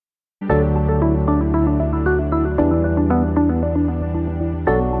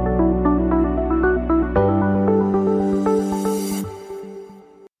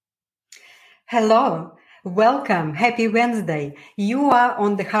Hello, welcome, happy Wednesday. You are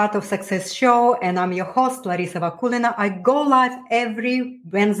on the Heart of Success show, and I'm your host, Larisa Vakulina. I go live every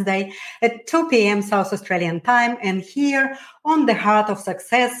Wednesday at 2 p.m. South Australian time, and here on the Heart of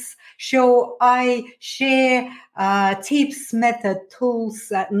Success show, I share tips, method, tools,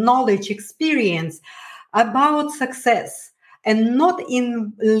 knowledge, experience about success. And not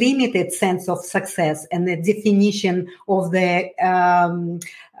in limited sense of success and the definition of the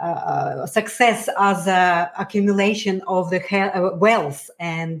success as accumulation of the wealth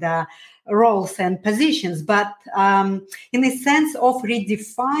and roles and positions, but in a sense of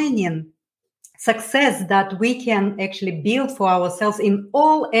redefining success that we can actually build for ourselves in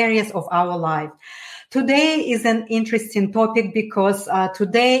all areas of our life. Today is an interesting topic because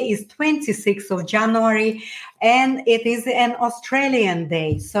today is 26th of January and it is an Australian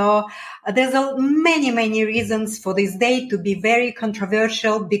day. So there's many reasons for this day to be very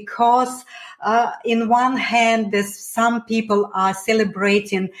controversial because in one hand, there's some people are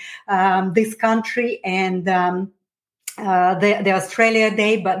celebrating this country and the Australia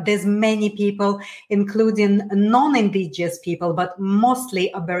Day, but there's many people, including non-Indigenous people, but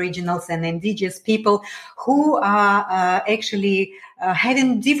mostly Aboriginals and Indigenous people who are actually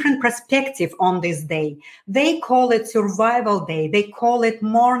having different perspective on this day. They call it Survival Day. They call it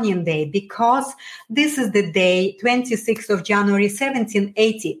Mourning Day because this is the day, 26th of January,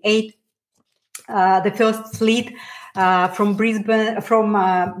 1788, the first fleet from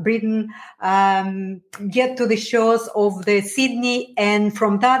Britain get to the shores of the Sydney, and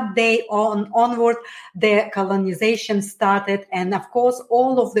from that day onward, the colonization started, and of course,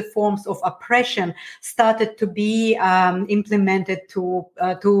 all of the forms of oppression started to be implemented to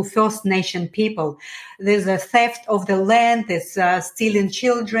First Nation people. There's a theft of the land, there's stealing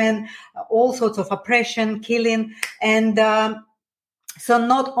children, all sorts of oppression, killing, and so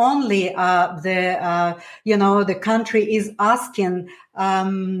not only the country is asking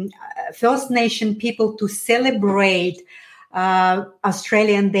First Nation people to celebrate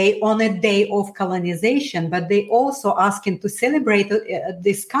Australian Day on a day of colonization, but they also asking to celebrate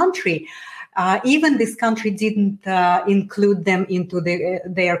this country. Even this country didn't include them into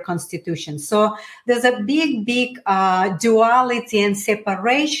their constitution. So there's a big duality and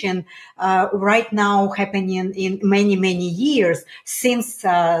separation right now happening in many years since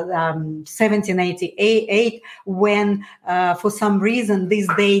 1788, when for some reason this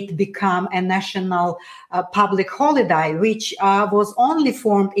date became a national public holiday, which was only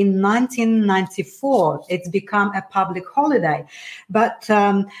formed in 1994. It's become a public holiday. But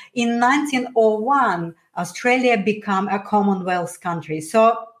in 1901, Australia became a Commonwealth country.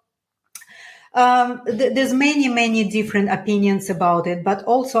 So there's many different opinions about it, but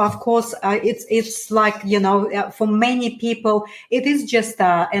also, of course, it's like, for many people, it is just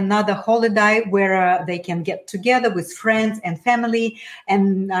another holiday where they can get together with friends and family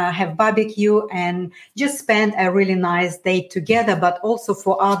and have barbecue and just spend a really nice day together. But also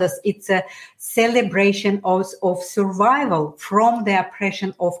for others, it's a celebration of survival from the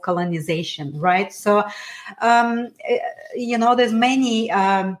oppression of colonization, right? So, there's many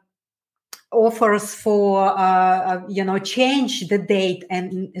offers for change the date,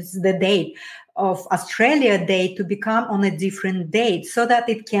 and it's the date of Australia Day to become on a different date so that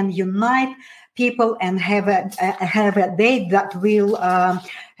it can unite people and have a date that will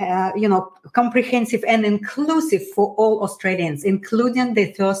comprehensive and inclusive for all Australians, including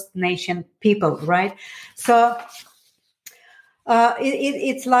the First Nation people, right? So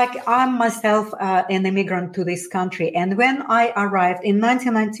it's like I'm myself an immigrant to this country. And when I arrived in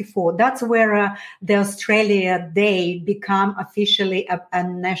 1994, that's where the Australia Day became officially a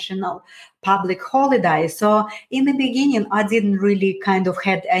national public holiday. So in the beginning, I didn't really kind of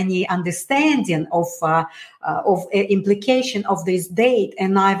had any understanding of implication of this date.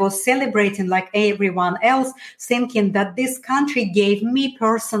 And I was celebrating like everyone else, thinking that this country gave me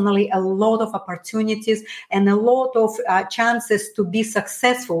personally a lot of opportunities and a lot of chances to be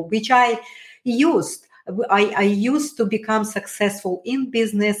successful, which I used. I used to become successful in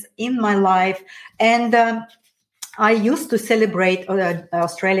business, in my life, and I used to celebrate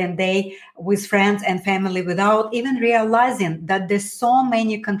Australian Day with friends and family without even realizing that there's so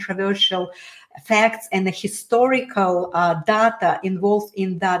many controversial facts and the historical data involved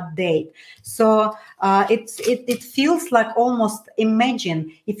in that date. So it feels like almost,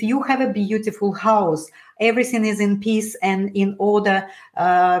 imagine if you have a beautiful house, everything is in peace and in order,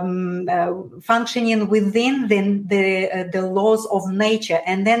 functioning within the laws of nature.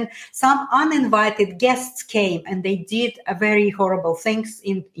 And then some uninvited guests came and they did a very horrible things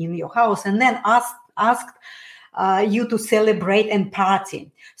in your house, and then asked you to celebrate and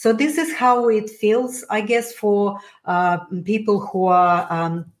party. So this is how it feels, I guess, for people who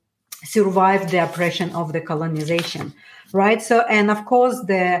are survived the oppression of the colonization, right? So, and of course,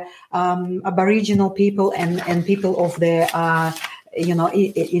 the Aboriginal people and people of the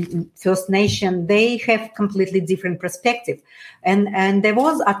in First Nation, they have completely different perspective. And there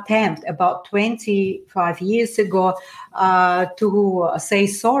was attempt about 25 years ago to say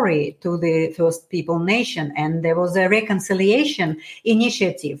sorry to the First People Nation. And there was a reconciliation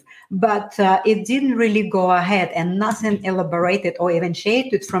initiative, but it didn't really go ahead, and nothing elaborated or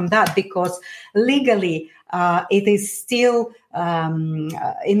eventuated from that, because legally it is still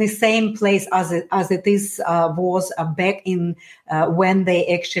in the same place as it was back in when they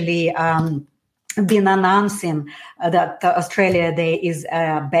actually been announcing that Australia Day is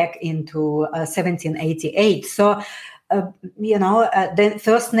back into 1788. So, the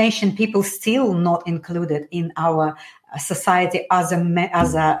First Nation people still not included in our society as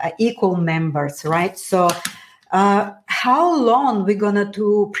a equal members, right? So, how long we're gonna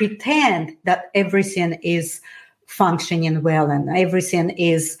to pretend that everything is functioning well and everything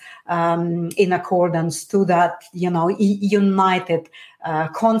is in accordance to that, united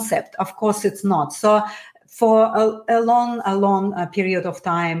concept? Of course, it's not. So, for a long period of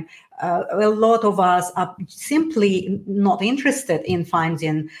time, a lot of us are simply not interested in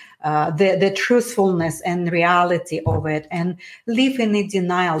finding the truthfulness and reality of it, and live in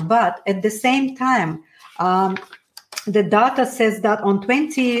denial. But at the same time, the data says that on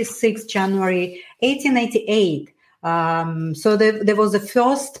 26 January 1888, so there was the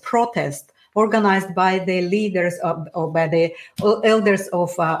first protest organized by the leaders or by the elders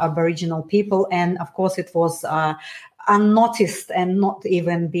of Aboriginal people, and of course it was unnoticed and not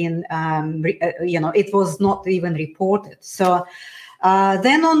even been, it was not even reported. So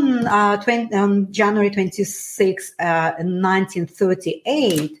then on January 26,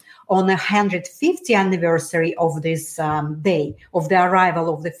 1938, on the 150th anniversary of this day, of the arrival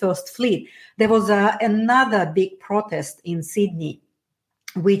of the First Fleet, there was another big protest in Sydney,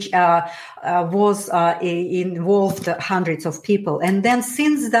 which involved hundreds of people. And then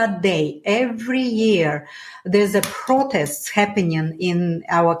since that day, every year, there's a protests happening in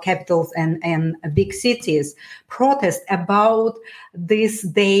our capitals and big cities, protest about this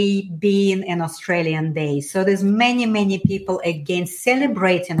day being an Australian Day. So there's many people against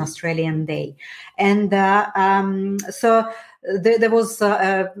celebrating Australian Day. And so there was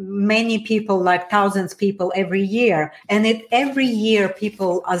many people, like thousands of people every year. And every year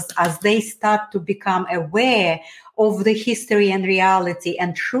people, as they start to become aware of the history and reality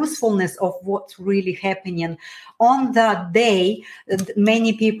and truthfulness of what's really happening on that day,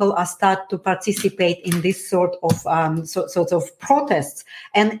 many people are start to participate in this sort of protests.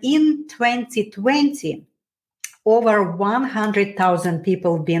 And in 2020, over 100,000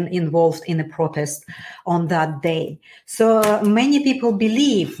 people been involved in a protest on that day. So many people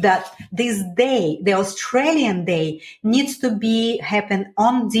believe that this day, the Australian Day, needs to be happen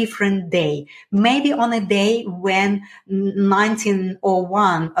on different day. Maybe on a day when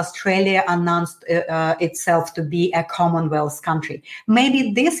 1901 Australia announced itself to be a Commonwealth country.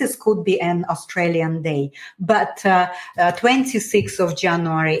 Maybe this could be an Australian Day, but 26th of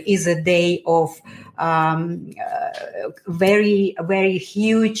January is a day of very, very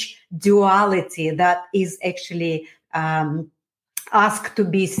huge duality that is actually asked to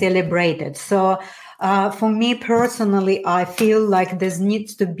be celebrated. So for me personally, I feel like there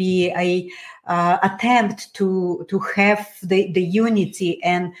needs to be a attempt to have the unity,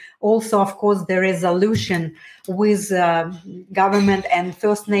 and also, of course, the resolution with government and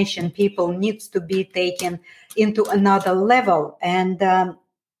First Nation people needs to be taken into another level. And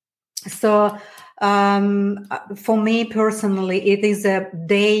so for me personally, it is a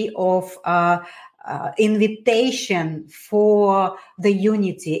day of invitation for the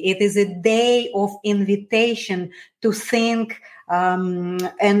unity. It is a day of invitation to think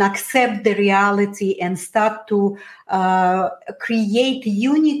and accept the reality and start to create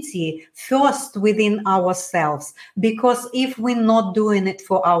unity first within ourselves. Because if we're not doing it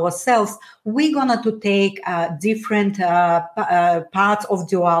for ourselves, we're gonna to take different parts of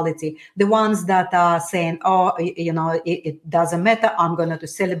duality. The ones that are saying, "Oh, it doesn't matter. I'm gonna to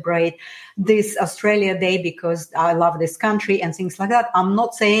celebrate this Australia Day because I love this country," and things like that. I'm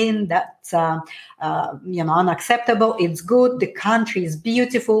not saying that unacceptable. It's good. The country is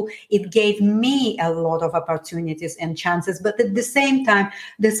beautiful. It gave me a lot of opportunities and chances. But at the same time,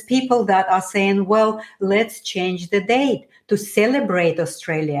 there's people that are saying, well, let's change the date to celebrate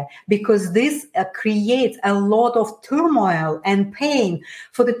Australia, because this creates a lot of turmoil and pain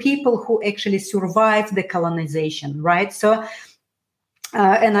for the people who actually survived the colonization, right? So,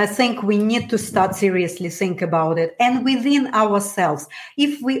 and I think we need to start seriously think about it. And within ourselves,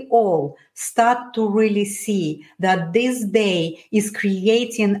 if we all start to really see that this day is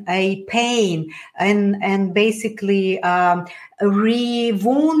creating a pain and basically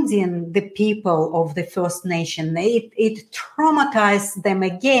re-wounding the people of the First Nation, it traumatized them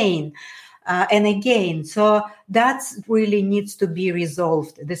again. And again, so that really needs to be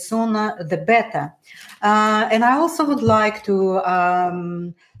resolved. The sooner, the better. And I also would like to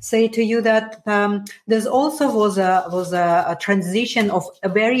say to you that there's also was a transition of a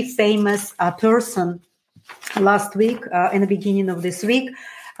very famous person last week, in the beginning of this week.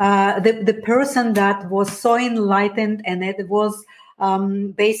 The person that was so enlightened, and it was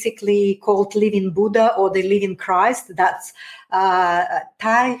basically called Living Buddha or the Living Christ. That's Thich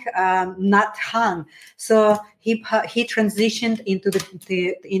Nhat Hanh. So he transitioned into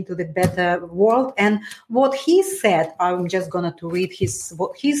the better world, and what he said, I'm just going to read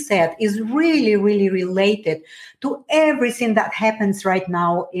what he said, is really, really related to everything that happens right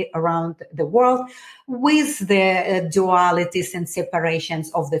now around the world, with the dualities and separations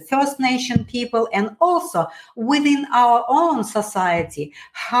of the First Nation people, and also within our own society,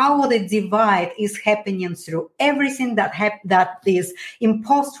 how the divide is happening through everything that is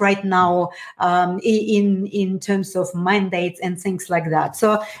imposed right now in terms of mandates and things like that.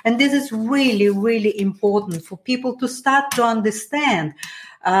 So, and this is really, really important for people to start to understand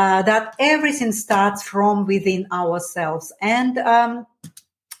that everything starts from within ourselves. And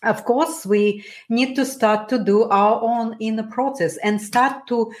of course, we need to start to do our own inner process and start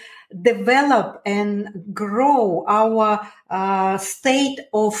to develop and grow our state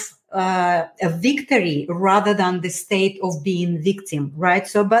of a victory rather than the state of being victim, right?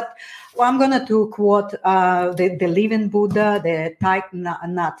 So, but I'm going to quote the living Buddha, the Thich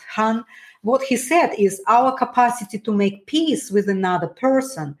Nhat Hanh. What he said is, our capacity to make peace with another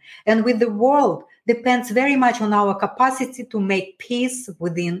person and with the world depends very much on our capacity to make peace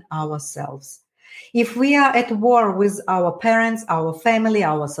within ourselves. If we are at war with our parents, our family,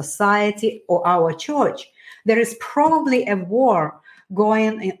 our society, or our church, there is probably a war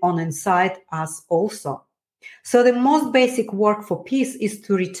going on inside us also. So the most basic work for peace is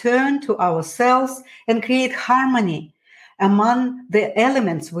to return to ourselves and create harmony among the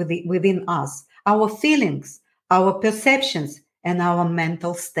elements within us, our feelings, our perceptions, and our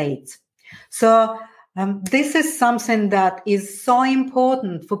mental states. So this is something that is so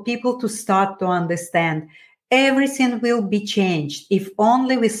important for people to start to understand. Everything will be changed if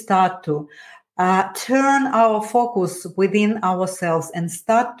only we start to turn our focus within ourselves and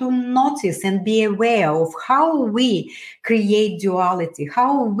start to notice and be aware of how we create duality,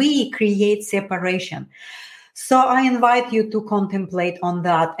 how we create separation. So I invite you to contemplate on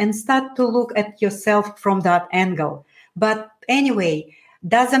that and start to look at yourself from that angle. But anyway,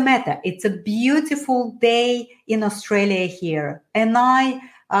 doesn't matter. It's a beautiful day in Australia here. And I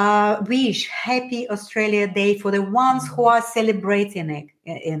wish Happy Australia Day for the ones who are celebrating it.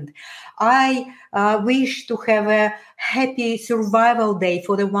 And I wish to have a happy survival day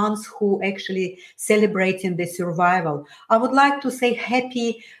for the ones who actually celebrating the survival. I would like to say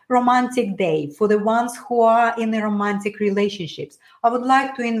happy romantic day for the ones who are in the romantic relationships. I would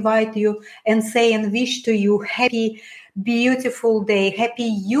like to invite you and say and wish to you happy, beautiful day, happy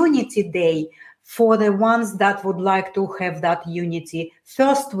unity day for the ones that would like to have that unity,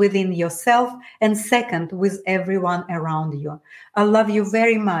 first within yourself and second with everyone around you. I love you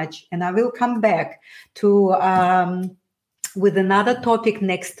very much, and I will come back to with another topic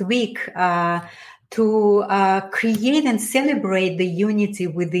next week to create and celebrate the unity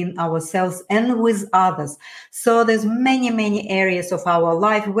within ourselves and with others. So there's many areas of our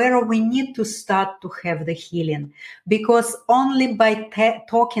life where we need to start to have the healing, because only by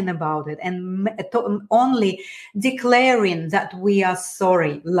talking about it and only declaring that we are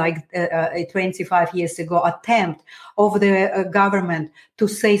sorry, like a 25 years ago attempt of the government to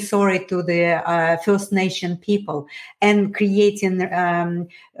say sorry to the First Nation people and creating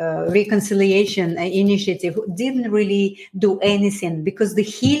reconciliation initiative didn't really do anything, because the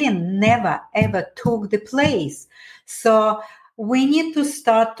healing never ever took the place. So we need to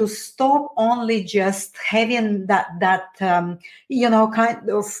start to stop only just having that kind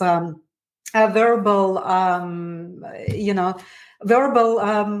of a verbal verbal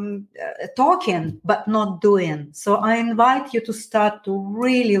talking, but not doing. So I invite you to start to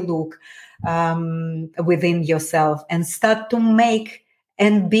really look within yourself and start to make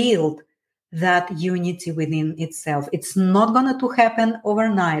and build that unity within itself. It's not going to happen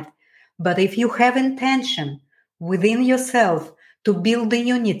overnight, but if you have intention within yourself to build the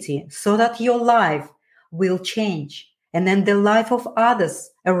unity so that your life will change and then the life of others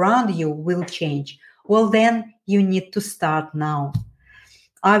around you will change, well, then you need to start now.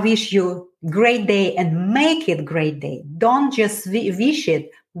 I wish you a great day and make it great day. Don't just wish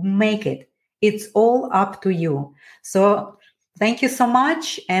it, make it. It's all up to you. So thank you so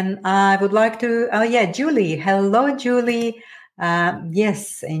much. And I would like to, Julie. Hello, Julie.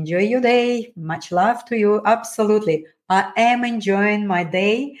 Yes, enjoy your day. Much love to you. Absolutely. I am enjoying my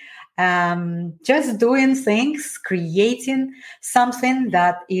day. Just doing things, creating something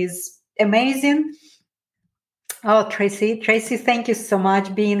that is amazing. Oh, Tracy, thank you so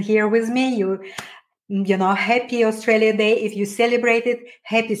much being here with me. You know, happy Australia Day if you celebrate it.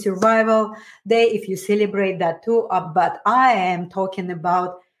 Happy Survival Day if you celebrate that too. But I am talking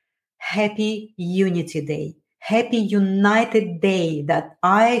about Happy Unity Day. Happy United Day that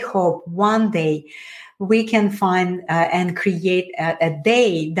I hope one day we can find and create a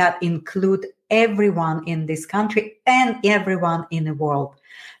day that include everyone in this country and everyone in the world.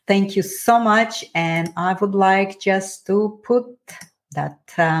 Thank you so much. And I would like just to put that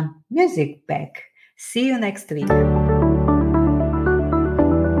music back. See you next week.